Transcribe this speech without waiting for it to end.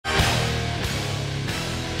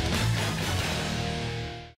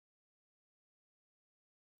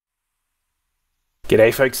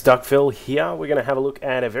G'day folks, Duckville here. We're going to have a look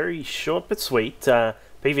at a very short but sweet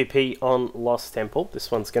PvP on Lost Temple. This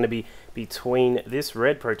one's going to be between this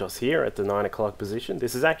red Protoss here at the 9 o'clock position.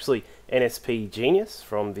 This is actually NSPGenius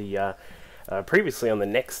from the previously on the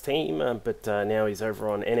next team, but now he's over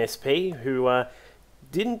on NSP, who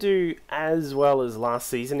didn't do as well as last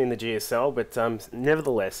season in the GSL, but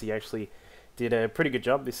nevertheless he actually did a pretty good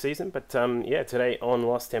job this season. But yeah, today on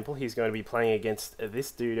Lost Temple he's going to be playing against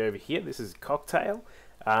this dude over here. This is Cocktail.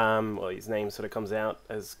 Well, his name sort of comes out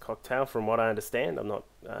as Cocktail from what I understand. I'm not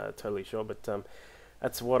totally sure, but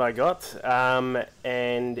that's what I got.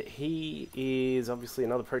 And he is obviously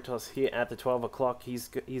another Protoss here at the 12 o'clock. He's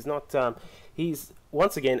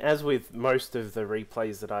once again, as with most of the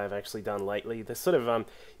replays that I've actually done lately, they're sort of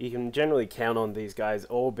you can generally count on these guys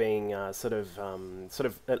all being sort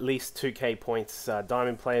of at least 2k points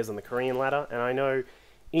diamond players on the Korean ladder. And I know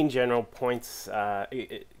in general points,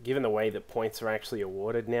 given the way that points are actually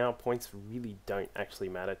awarded now, points really don't actually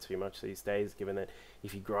matter too much these days, given that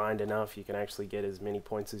if you grind enough you can actually get as many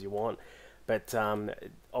points as you want. But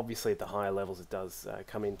obviously at the higher levels it does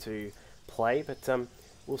come into play. But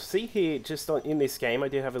we'll see here just in this game. I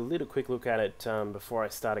did have a little quick look at it before I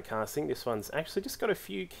started casting. This one's actually just got a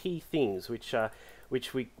few key things which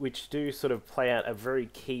do sort of play out a very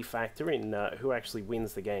key factor in who actually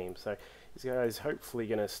wins the game. So these guys hopefully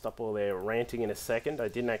going to stop all their ranting in a second. I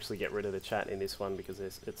didn't actually get rid of the chat in this one because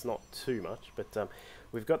it's not too much. But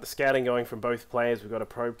we've got the scouting going from both players. We've got a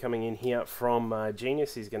probe coming in here from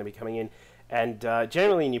Genius. He's going to be coming in. And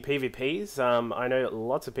generally in your PvPs, I know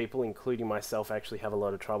lots of people, including myself, actually have a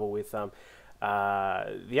lot of trouble with the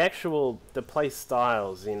play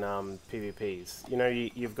styles in PvPs. You know,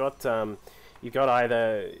 you've got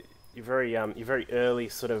either your very early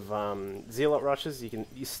sort of zealot rushes.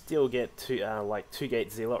 You still get like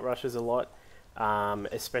 2-gate zealot rushes a lot,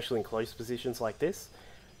 especially in close positions like this.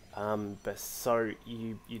 But so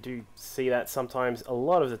you do see that sometimes. A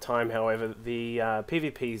lot of the time, however, the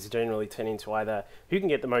PvPs generally turn into either who can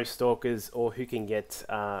get the most stalkers or who can get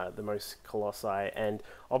the most colossi. And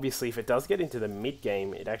obviously if it does get into the mid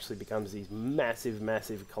game, it actually becomes these massive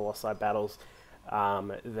colossi battles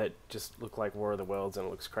that just look like War of the Worlds, and it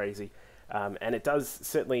looks crazy. And it does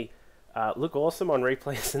certainly look awesome on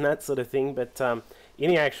replays and that sort of thing, but in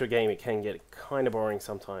the actual game it can get kind of boring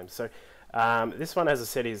sometimes. So this one, as I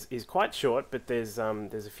said, is quite short, but there's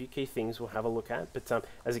a few key things we'll have a look at. But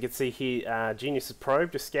as you can see here, Genius's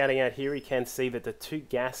probe just scouting out here. He can see that the 2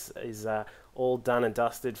 gas is all done and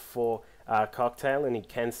dusted for Cocktail, and he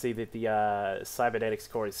can see that the cybernetics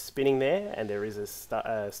core is spinning there, and there is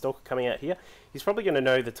a stalker coming out here. He's probably going to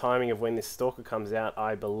know the timing of when this stalker comes out,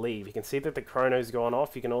 I believe. You can see that the chrono's gone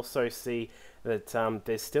off. You can also see that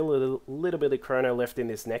there's still a little bit of chrono left in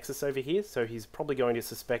this nexus over here, so he's probably going to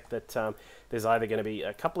suspect that there's either going to be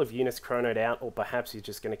a couple of units chronoed out, or perhaps he's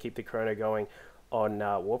just going to keep the chrono going on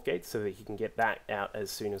warp gates so that he can get that out as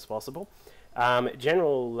soon as possible.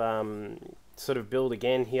 General sort of build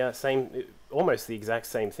again here, almost the exact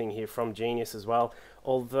same thing here from Genius as well.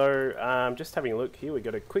 Although, just having a look here, we've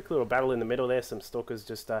got a quick little battle in the middle there, some stalkers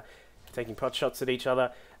just taking pot shots at each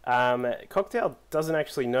other. Cocktail doesn't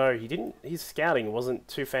actually know. His scouting wasn't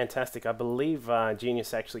too fantastic. I believe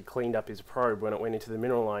Genius actually cleaned up his probe when it went into the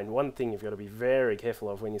mineral line. One thing you've got to be very careful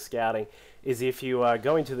of when you're scouting is if you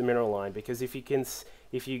go into the mineral line, because if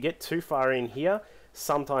you get too far in here,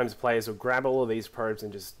 sometimes players will grab all of these probes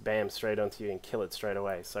and just bam straight onto you and kill it straight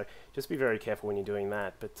away. So just be very careful when you're doing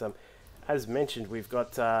that. But as mentioned, we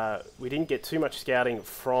didn't get too much scouting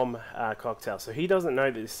from Cocktail, so he doesn't know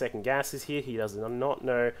that the second gas is here. He does not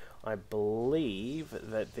know, I believe,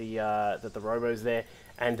 that the robo's there,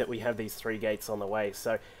 and that we have these 3 gates on the way.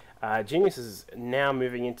 So Genius is now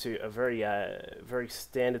moving into a very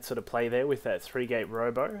standard sort of play there with that 3-gate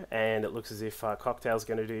robo, and it looks as if Cocktail's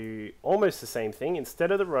going to do almost the same thing.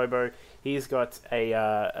 Instead of the robo, he's got a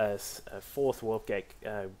 4th warp gate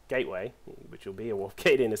gateway, which will be a warp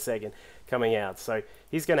gate in a second, coming out. So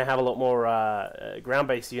he's going to have a lot more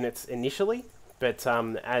ground-based units initially, but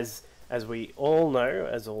as we all know,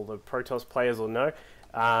 as all the Protoss players will know,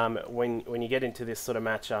 when you get into this sort of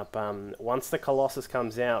matchup, once the Colossus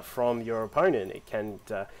comes out from your opponent, it can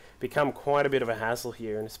become quite a bit of a hassle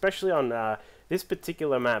here. And especially on this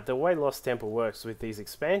particular map, the way Lost Temple works with these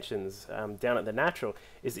expansions down at the natural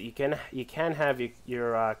is that you can have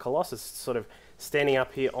your Colossus sort of standing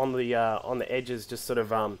up here on the edges, just sort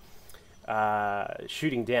of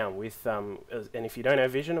shooting down with and if you don't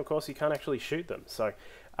have vision, of course, you can't actually shoot them. So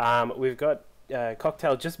we've got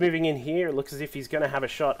Cocktail just moving in here. It looks as if he's going to have a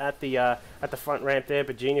shot at the front ramp there,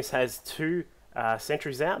 but Genius has 2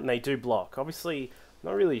 sentries out, and they do block. Obviously,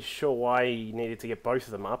 Not really sure why he needed to get both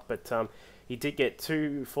of them up, but he did get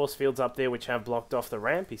 2 force fields up there which have blocked off the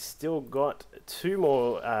ramp. He's still got 2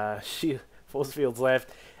 more force fields left,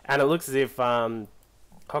 and it looks as if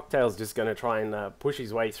Cocktail's just going to try and push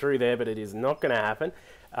his way through there, but it is not going to happen.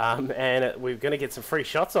 And we're going to get some free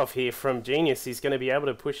shots off here from Genius. He's going to be able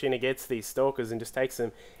to push in against these Stalkers and just take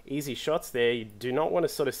some easy shots there. You do not want to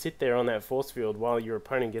sort of sit there on that force field while your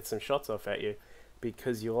opponent gets some shots off at you,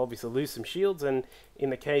 because you'll obviously lose some shields. And in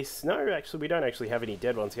the case, no, actually we don't actually have any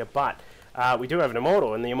dead ones here, but we do have an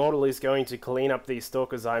Immortal, and the Immortal is going to clean up these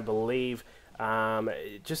Stalkers, I believe.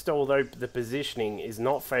 Just although the positioning is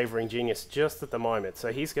not favouring Genius just at the moment,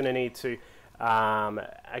 so he's going to need to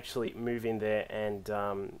actually move in there, and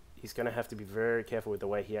he's going to have to be very careful with the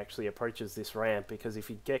way he actually approaches this ramp, because if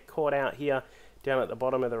you get caught out here down at the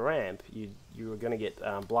bottom of the ramp, you are going to get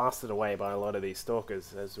blasted away by a lot of these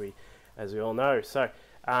Stalkers, as we all know. So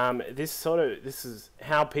this is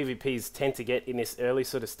how PvPs tend to get in this early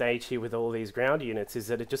sort of stage here with all these ground units, is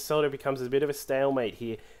that it just sort of becomes a bit of a stalemate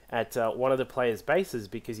here at one of the players' bases,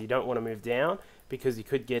 because you don't want to move down, because you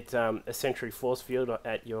could get a sentry force field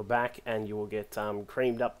at your back and you will get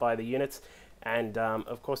creamed up by the units, and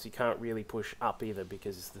of course you can't really push up either,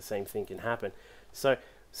 because the same thing can happen. So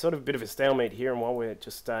sort of a bit of a stalemate here, and while we're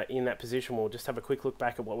just in that position, we'll just have a quick look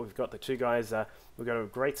back at what we've got. The 2 guys, we've got a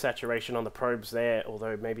great saturation on the probes there,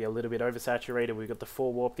 although maybe a little bit oversaturated. We've got the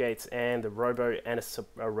 4 warp gates and the robo and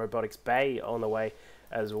a robotics bay on the way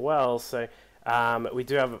as well. So we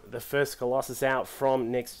do have the first Colossus out from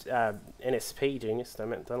next NSPGenius.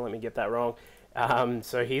 Don't let me get that wrong.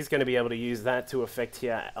 So he's going to be able to use that to effect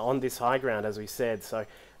here on this high ground, as we said. So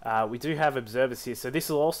we do have observers here, so this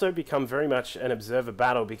will also become very much an observer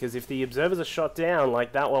battle, because if the observers are shot down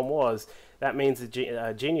like that one was, that means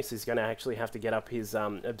that Genius is going to actually have to get up his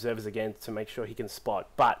observers again to make sure he can spot.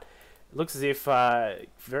 But it looks as if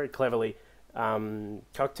very cleverly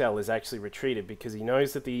Cocktail is actually retreated, because he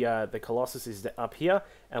knows that the Colossus is up here,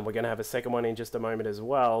 and we're going to have a second one in just a moment as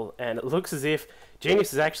well. And it looks as if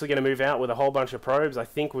Genius is actually going to move out with a whole bunch of probes. I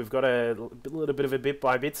think we've got a little bit of a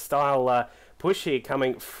bit-by-bit style push here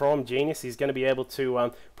coming from Genius. He's going to be able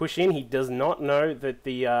to push in. He does not know that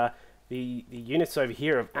the units over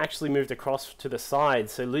here have actually moved across to the side,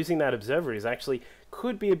 so losing that observer is actually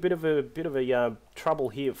could be a bit of a trouble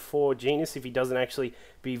here for Genius if he doesn't actually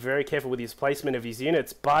be very careful with his placement of his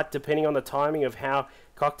units. But depending on the timing of how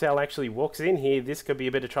Cocktail actually walks in here, this could be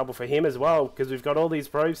a bit of trouble for him as well, because we've got all these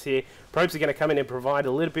probes here. Probes are going to come in and provide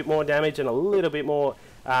a little bit more damage and a little bit more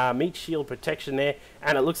meat shield protection there,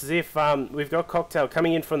 and it looks as if we've got Cocktail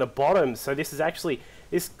coming in from the bottom. So this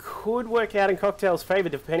could work out in Cocktail's favor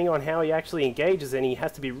depending on how he actually engages, and he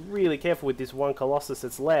has to be really careful with this one Colossus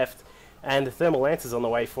that's left, and the Thermal Lance is on the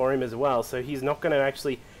way for him as well, so he's not going to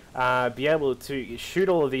actually be able to shoot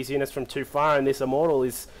all of these units from too far, and this Immortal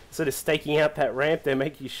is sort of staking out that ramp there,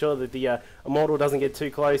 making sure that the Immortal doesn't get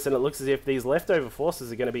too close, and it looks as if these leftover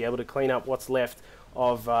forces are going to be able to clean up what's left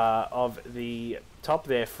of the top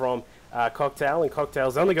there from Cocktail, and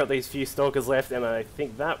Cocktail's only got these few Stalkers left, and I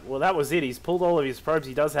think that was it. He's pulled all of his probes.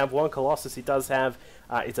 He does have one Colossus. He does have,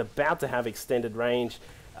 it's about to have extended range,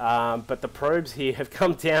 but the probes here have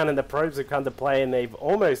come down, and the probes have come to play, and they've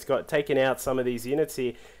almost got taken out some of these units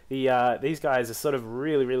here. These guys are sort of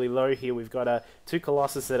really low here. We've got 2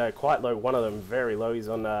 Colossus that are quite low. One of them very low. He's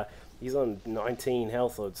on 19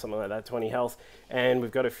 health or something like that, 20 health. And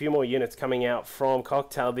we've got a few more units coming out from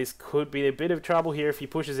Cocktail. This could be a bit of trouble here if he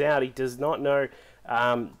pushes out. He does not know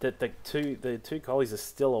that the two collies are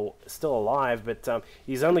still alive, but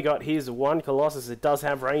he's only got his one Colossus that does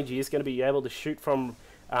have range. He is going to be able to shoot from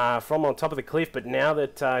on top of the cliff, but now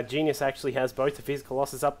that Genius actually has both of his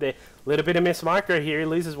Colossus up there, a little bit of miss micro here. He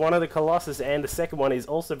loses one of the Colossus, and the second one is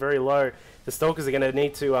also very low. The Stalkers are going to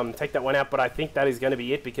need to take that one out, but I think that is going to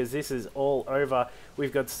be it, because this is all over.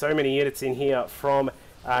 We've got so many units in here from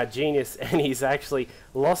Genius, and he's actually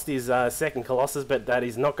lost his second Colossus, but that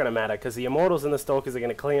is not going to matter, because the Immortals and the Stalkers are going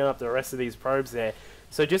to clean up the rest of these probes there.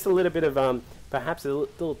 So just a little bit of perhaps a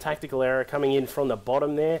little tactical error coming in from the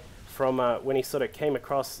bottom there, from when he sort of came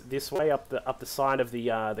across this way up the side of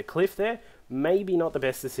the cliff there. Maybe not the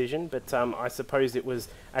best decision, but I suppose it was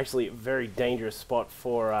actually a very dangerous spot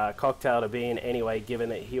for Cocktail to be in anyway, given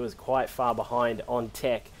that he was quite far behind on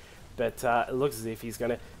tech. But it looks as if he's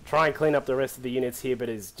going to try and clean up the rest of the units here, but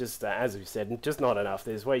it's just, as we said, just not enough.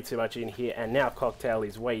 There's way too much in here, and now Cocktail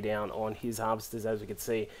is way down on his harvesters, as we can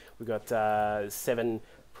see. We've got 7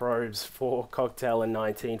 probes for Cocktail and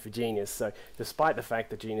 19 for Genius. So despite the fact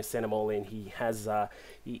that Genius sent them all in, he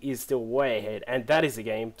is still way ahead, and that is the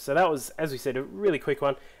game. So that was, as we said, a really quick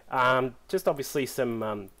one. Just obviously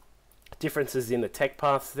some differences in the tech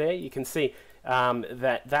paths there. You can see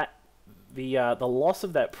the loss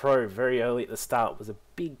of that probe very early at the start was a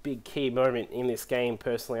big key moment in this game,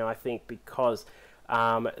 personally, I think, because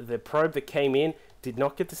the probe that came in did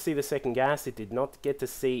not get to see the second gas. It did not get to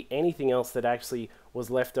see anything else that actually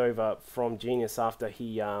was left over from Genius after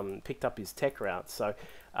he picked up his tech route. So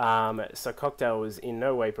Cocktail was in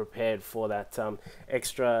no way prepared for that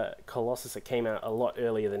extra Colossus that came out a lot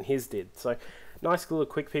earlier than his did. So nice little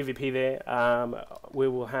quick PvP there. We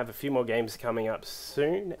will have a few more games coming up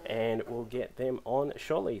soon, and we'll get them on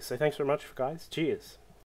shortly. So thanks very much, guys. Cheers.